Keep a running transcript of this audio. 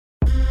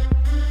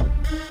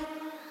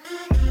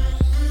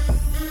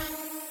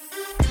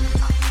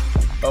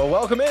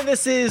Welcome in.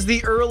 This is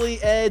the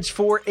Early Edge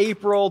for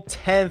April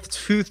 10th,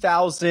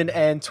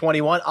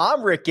 2021.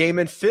 I'm Rick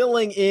Gaiman,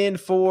 filling in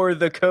for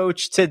the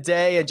coach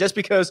today. And just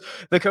because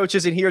the coach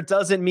isn't here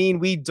doesn't mean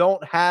we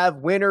don't have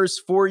winners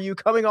for you.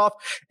 Coming off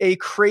a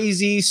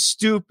crazy,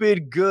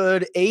 stupid,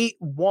 good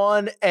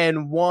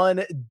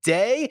 8-1-1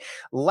 day,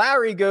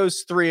 Larry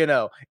goes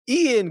 3-0.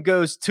 Ian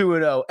goes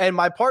 2-0. And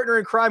my partner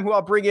in crime, who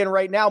I'll bring in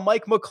right now,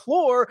 Mike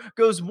McClure,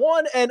 goes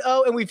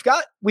 1-0. And we've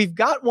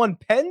got one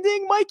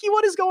pending. Mikey,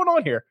 what is going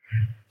on here?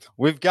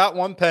 We've got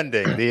one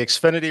pending. The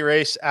Xfinity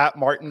race at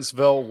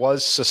Martinsville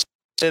was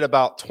suspended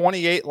about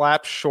 28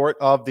 laps short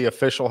of the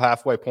official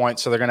halfway point,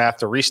 so they're going to have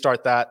to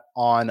restart that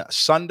on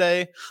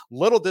Sunday.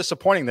 Little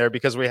disappointing there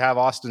because we have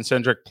Austin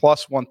Cindric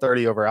plus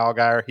 130 over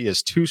Allgaier. He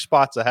is 2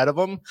 spots ahead of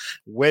him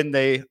when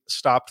they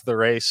stopped the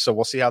race, so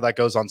we'll see how that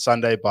goes on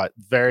Sunday, but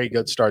very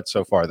good start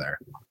so far there.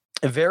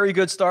 A very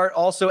good start.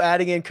 Also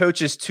adding in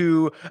coaches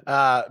to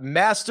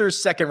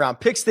Masters second round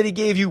picks that he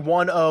gave you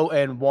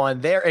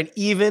 1-0-1 there. And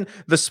even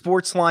the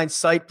Sportsline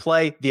site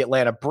play, the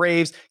Atlanta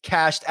Braves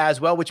cashed as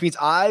well, which means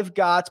I've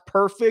got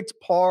perfect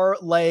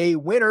parlay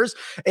winners.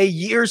 A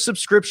year's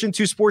subscription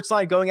to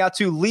Sportsline going out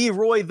to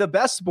Leroy, the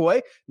best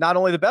boy, not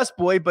only the best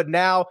boy, but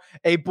now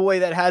a boy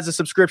that has a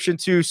subscription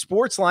to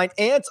Sportsline,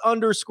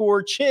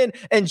 Ant_Chin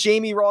and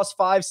Jamie Ross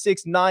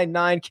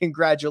 5699.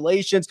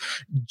 Congratulations.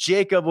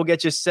 Jacob will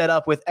get you set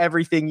up with everything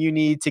you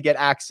need to get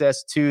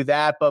access to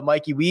that. But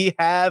Mikey, we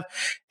have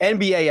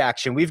NBA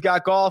action. We've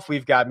got golf.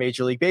 We've got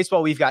Major League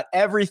Baseball. We've got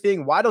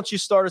everything. Why don't you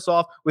start us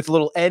off with a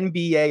little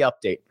NBA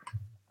update?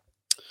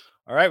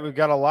 All right, we've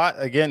got a lot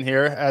again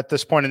here at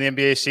this point in the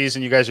NBA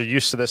season. You guys are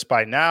used to this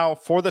by now.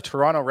 For the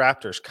Toronto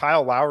Raptors,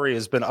 Kyle Lowry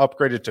has been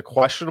upgraded to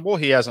questionable.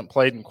 He hasn't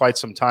played in quite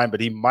some time,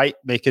 but he might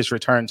make his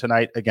return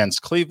tonight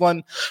against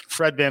Cleveland.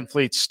 Fred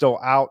VanVleet's still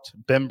out.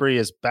 Bembry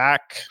is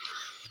back.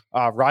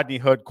 Rodney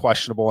Hood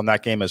questionable in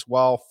that game as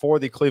well. For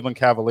the Cleveland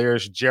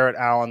Cavaliers, Jarrett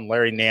Allen,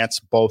 Larry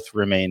Nance both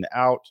remain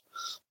out.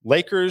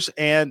 Lakers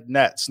and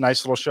Nets,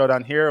 nice little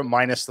showdown here,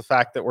 minus the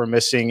fact that we're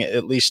missing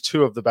at least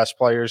 2 of the best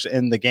players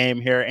in the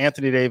game here.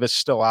 Anthony Davis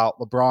still out,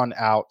 LeBron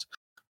out,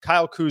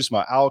 Kyle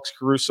Kuzma, Alex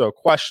Caruso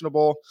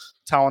questionable,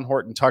 Talon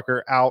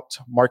Horton-Tucker out,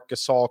 Marc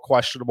Gasol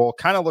questionable.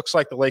 Kind of looks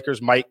like the Lakers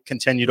might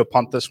continue to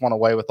punt this one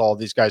away with all of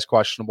these guys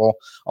questionable.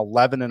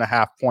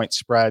 11.5-point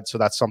spread, so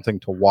that's something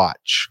to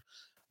watch.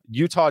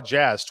 Utah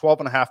Jazz,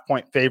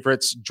 12.5-point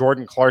favorites.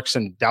 Jordan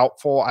Clarkson,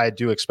 doubtful. I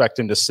do expect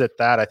him to sit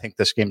that. I think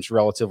this game's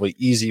relatively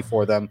easy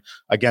for them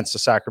against the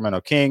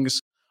Sacramento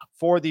Kings.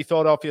 For the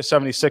Philadelphia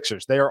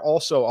 76ers, they are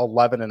also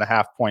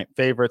 11.5-point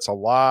favorites. A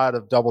lot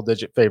of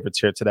double-digit favorites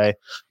here today.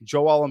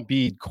 Joel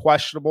Embiid,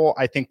 questionable.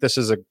 I think this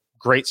is a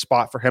great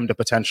spot for him to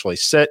potentially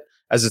sit,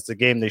 as it's a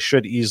game they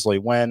should easily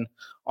win.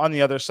 On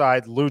the other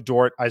side, Lou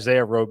Dort,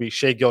 Isaiah Roby,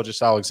 Shai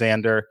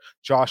Gilgeous-Alexander,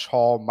 Josh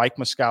Hall, Mike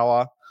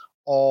Muscala,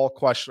 all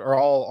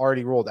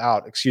already ruled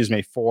out,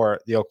 for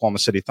the Oklahoma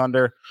City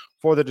Thunder.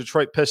 For the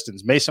Detroit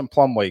Pistons, Mason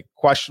Plumlee,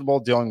 questionable,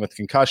 dealing with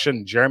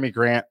concussion. Jeremy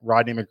Grant,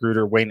 Rodney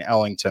McGruder, Wayne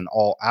Ellington,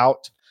 all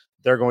out.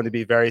 They're going to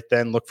be very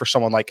thin. Look for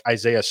someone like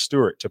Isaiah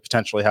Stewart to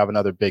potentially have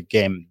another big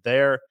game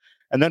there.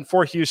 And then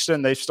for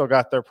Houston, they've still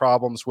got their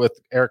problems with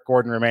Eric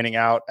Gordon remaining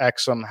out,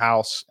 Exum,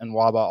 House, and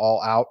Waba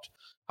all out.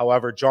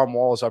 However, John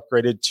Wall is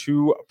upgraded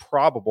to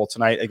probable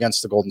tonight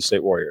against the Golden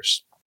State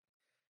Warriors.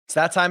 It's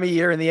that time of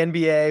year in the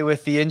NBA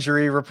with the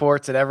injury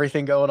reports and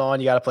everything going on.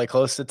 You got to pay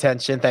close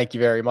attention. Thank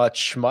you very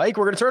much, Mike.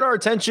 We're going to turn our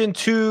attention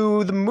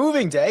to the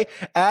moving day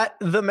at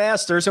the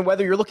Masters. And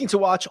whether you're looking to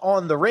watch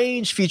on the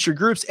range, feature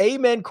groups,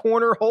 Amen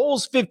Corner,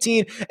 holes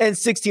 15 and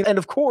 16, and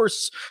of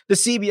course, the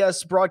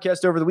CBS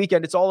broadcast over the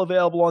weekend, it's all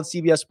available on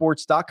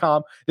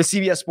CBSSports.com, the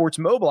CBS Sports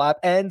mobile app,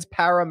 and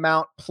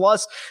Paramount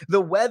Plus.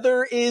 The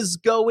weather is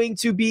going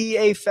to be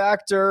a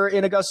factor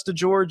in Augusta,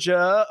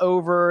 Georgia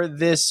over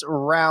this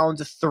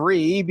round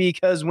 3,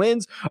 because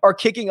winds are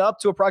kicking up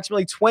to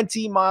approximately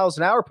 20 miles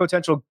an hour,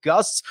 potential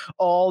gusts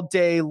all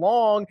day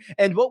long.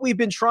 And what we've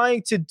been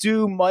trying to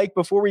do, Mike,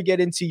 before we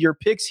get into your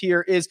picks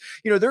here is,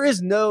 there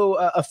is no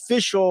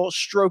official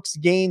strokes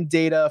gain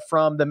data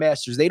from the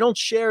Masters. They don't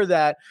share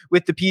that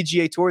with the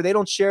PGA Tour. They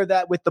don't share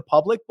that with the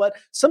public, but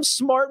some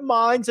smart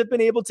minds have been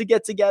able to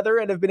get together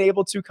and have been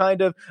able to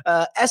kind of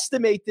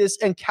estimate this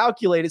and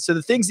calculate it. So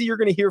the things that you're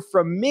going to hear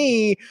from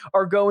me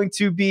are going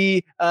to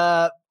be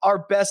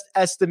our best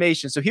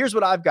estimation. So here's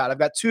what I've got. I've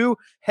got 2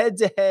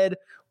 head-to-head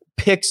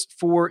picks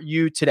for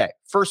you today.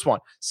 First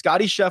one,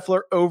 Scotty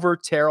Scheffler over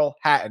Tyrrell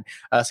Hatton.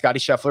 Scotty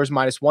Scheffler is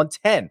minus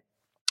 110.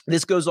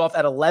 This goes off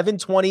at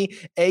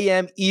 11:20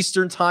 a.m.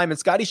 Eastern time, and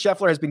Scotty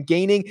Scheffler has been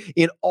gaining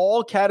in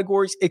all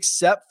categories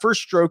except for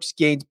strokes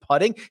gained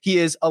putting. He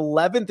is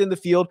 11th in the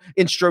field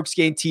in strokes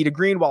gained tee to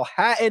green, while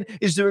Hatton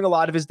is doing a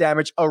lot of his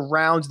damage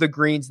around the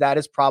greens. That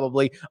is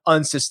probably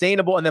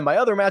unsustainable. And then my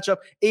other matchup,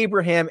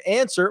 Abraham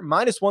Answer,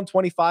 minus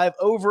 125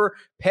 over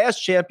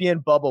past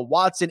champion Bubba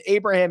Watson.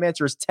 Abraham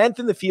Ancer is 10th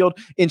in the field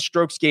in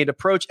strokes gained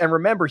approach. And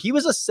remember, he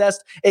was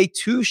assessed a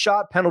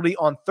 2-shot penalty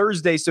on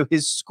Thursday. So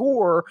his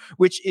score,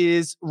 which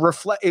is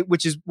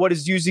what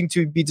is using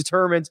to be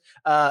determined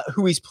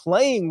who he's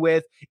playing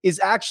with, is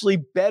actually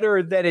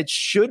better than it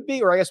should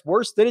be, or I guess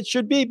worse than it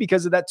should be,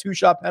 because of that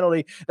 2-shot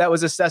penalty that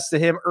was assessed to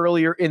him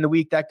earlier in the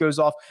week. That goes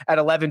off at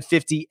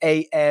 11:50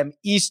 a.m.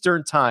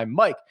 Eastern time.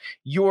 Mike,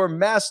 your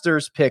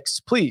Masters picks,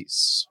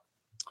 please.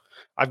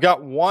 I've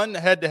got one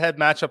head-to-head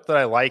matchup that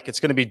I like. It's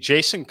going to be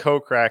Jason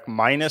Kokrak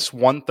minus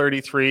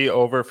 133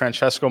 over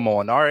Francesco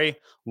Molinari.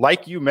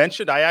 Like you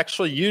mentioned, I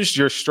actually used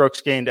your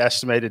strokes gained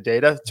estimated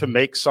data to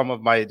make some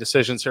of my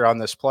decisions here on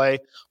this play.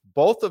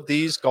 Both of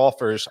these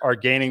golfers are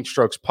gaining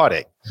strokes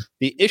putting.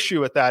 The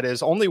issue with that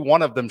is only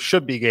one of them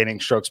should be gaining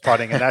strokes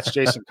putting, and that's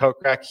Jason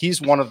Kokrak.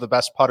 He's one of the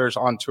best putters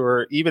on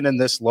tour, even in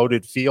this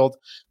loaded field.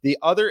 The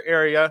other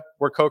area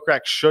where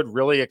Kokrak should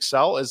really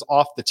excel is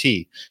off the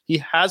tee. He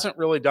hasn't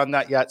really done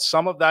that yet.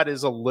 Some of that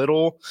is a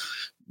little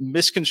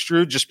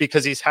misconstrued just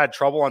because he's had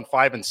trouble on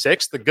 5 and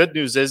 6. The good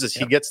news is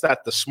he gets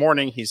that this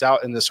morning. He's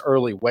out in this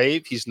early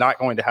wave. He's not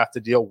going to have to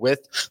deal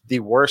with the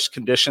worst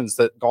conditions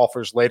that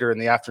golfers later in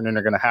the afternoon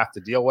are going to have to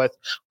deal with.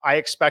 I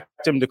expect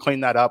him to clean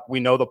that up. We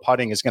know the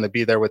putting is going to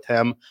be there with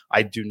him.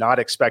 I do not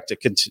expect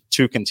it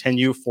to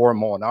continue for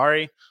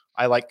Molinari.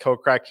 I like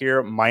Kokrak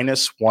here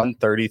minus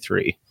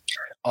 133.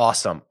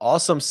 Awesome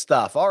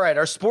stuff. All right,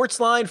 our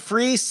Sportsline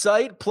free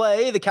site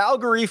play, the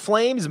Calgary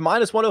Flames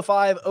minus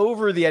 105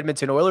 over the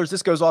Edmonton Oilers.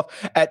 This goes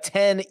off at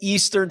 10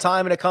 Eastern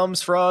time, and it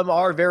comes from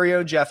our very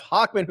own Jeff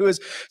Hockman, who is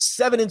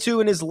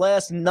 7-2 in his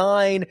last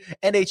 9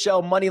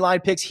 NHL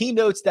moneyline picks. He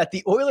notes that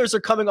the Oilers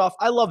are coming off,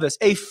 I love this,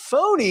 a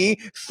phony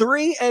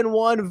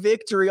 3-1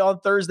 victory on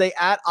Thursday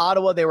at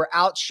Ottawa. They were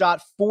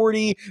outshot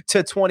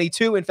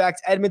 40-22. In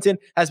fact, Edmonton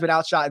has been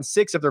outshot in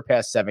 6 of their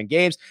past 7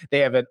 games.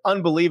 They have an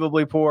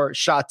unbelievably poor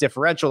shot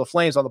differential. The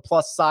Flames on the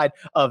plus side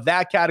of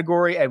that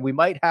category, and we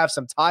might have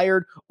some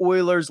tired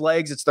Oilers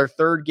legs. It's their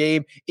 3rd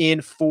game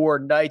in 4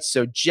 nights.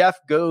 So Jeff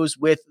goes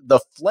with the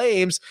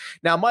Flames.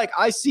 Now, Mike,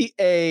 I see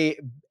a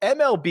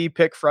MLB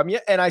pick from you,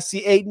 and I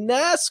see a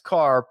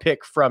NASCAR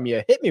pick from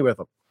you. Hit me with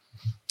them.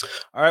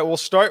 All right, we'll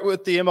start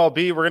with the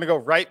MLB. We're going to go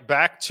right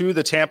back to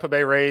the Tampa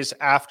Bay Rays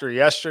after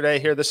yesterday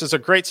here. This is a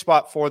great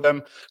spot for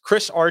them.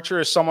 Chris Archer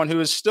is someone who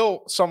is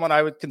still someone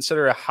I would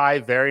consider a high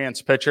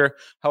variance pitcher.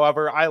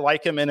 However, I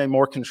like him in a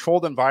more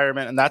controlled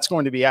environment, and that's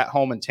going to be at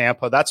home in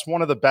Tampa. That's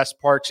one of the best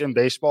parks in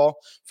baseball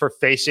for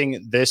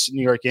facing this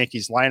New York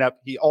Yankees lineup.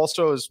 He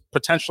also is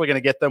potentially going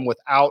to get them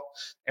without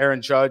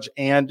Aaron Judge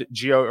and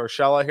Gio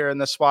Urshela here in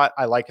this spot.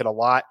 I like it a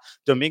lot.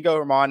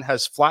 Domingo Germán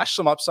has flashed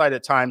some upside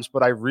at times,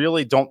 but I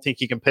really don't think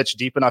he can pitch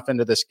deep enough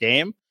into this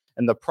game.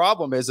 And the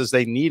problem is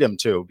they need him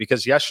to,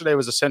 because yesterday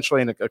was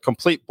essentially a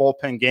complete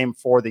bullpen game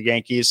for the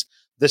Yankees.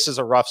 This is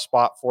a rough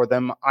spot for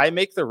them. I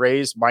make the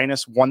Rays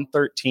minus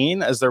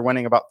 113 as they're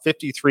winning about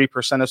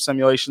 53% of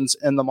simulations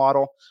in the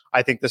model.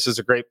 I think this is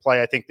a great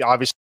play. I think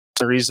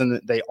the reason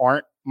that they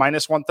aren't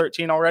minus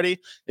 113 already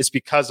is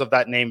because of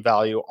that name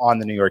value on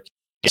the New York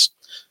Yankees.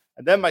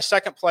 And then my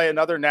second play,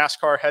 another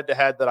NASCAR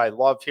head-to-head that I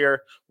love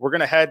here. We're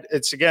going to head,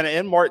 it's again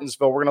in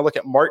Martinsville. We're going to look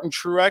at Martin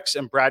Truex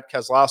and Brad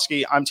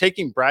Keselowski. I'm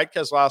taking Brad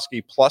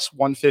Keselowski plus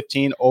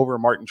 115 over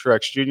Martin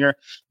Truex Jr.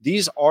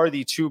 These are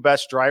the 2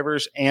 best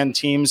drivers and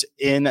teams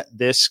in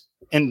these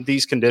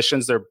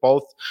conditions. They're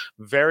both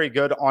very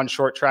good on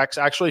short tracks.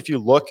 Actually, if you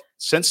look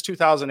since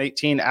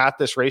 2018 at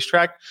this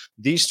racetrack,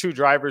 these 2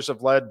 drivers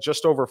have led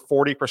just over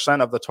 40%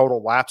 of the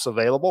total laps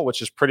available,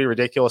 which is pretty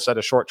ridiculous at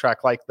a short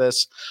track like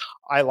this.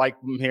 I like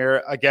them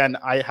here. Again,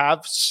 I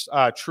have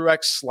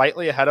Truex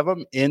slightly ahead of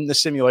him in the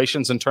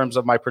simulations in terms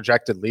of my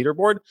projected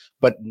leaderboard,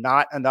 but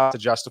not enough to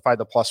justify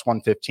the plus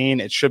 115.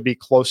 It should be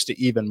close to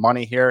even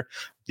money here.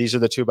 These are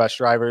the 2 best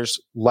drivers.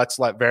 Let's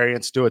let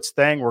variance do its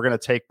thing. We're going to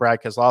take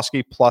Brad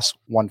Keselowski plus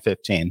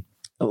 115.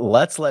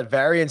 Let's let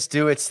variance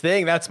do its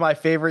thing. That's my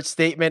favorite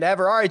statement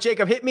ever. All right,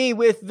 Jacob, hit me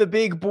with the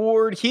big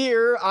board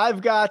here.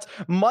 I've got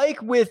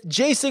Mike with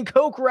Jason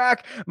Kokrak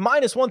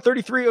minus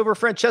 133 over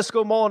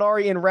Francesco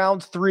Molinari in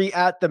round 3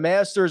 at the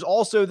Masters.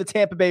 Also, the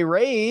Tampa Bay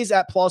Rays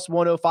at plus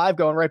 105,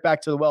 going right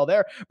back to the well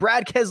there.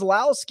 Brad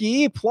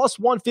Keselowski plus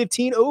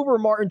 115 over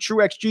Martin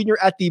Truex Jr.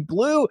 at the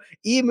Blue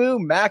Emu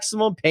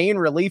Maximum Pain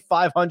Relief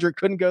 500.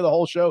 Couldn't go the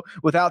whole show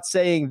without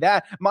saying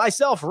that.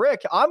 Myself,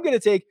 Rick, I'm going to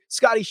take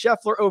Scotty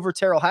Scheffler over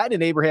Terrell Hatton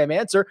and Abraham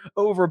Ancer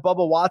over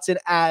Bubba Watson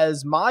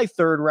as my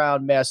 3rd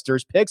round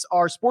Masters picks.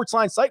 Our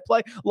Sportsline site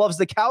play loves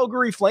the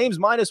Calgary Flames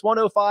minus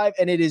 105,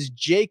 and it is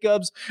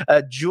Jacob's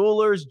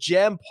Jewelers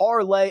Gem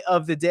parlay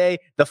of the day.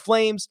 The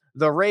Flames,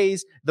 the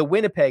Rays, the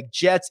Winnipeg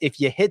Jets. If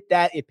you hit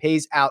that, it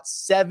pays out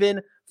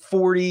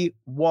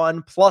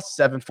 $741 plus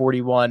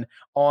 741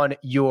 on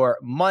your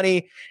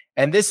money.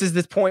 And this is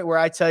the point where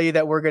I tell you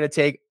that we're going to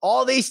take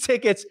all these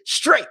tickets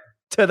straight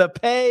to the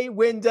pay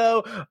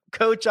window.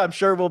 Coach, I'm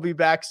sure we'll be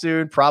back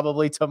soon,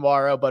 probably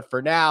tomorrow. But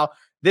for now,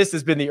 this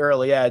has been the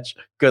Early Edge.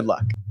 Good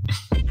luck.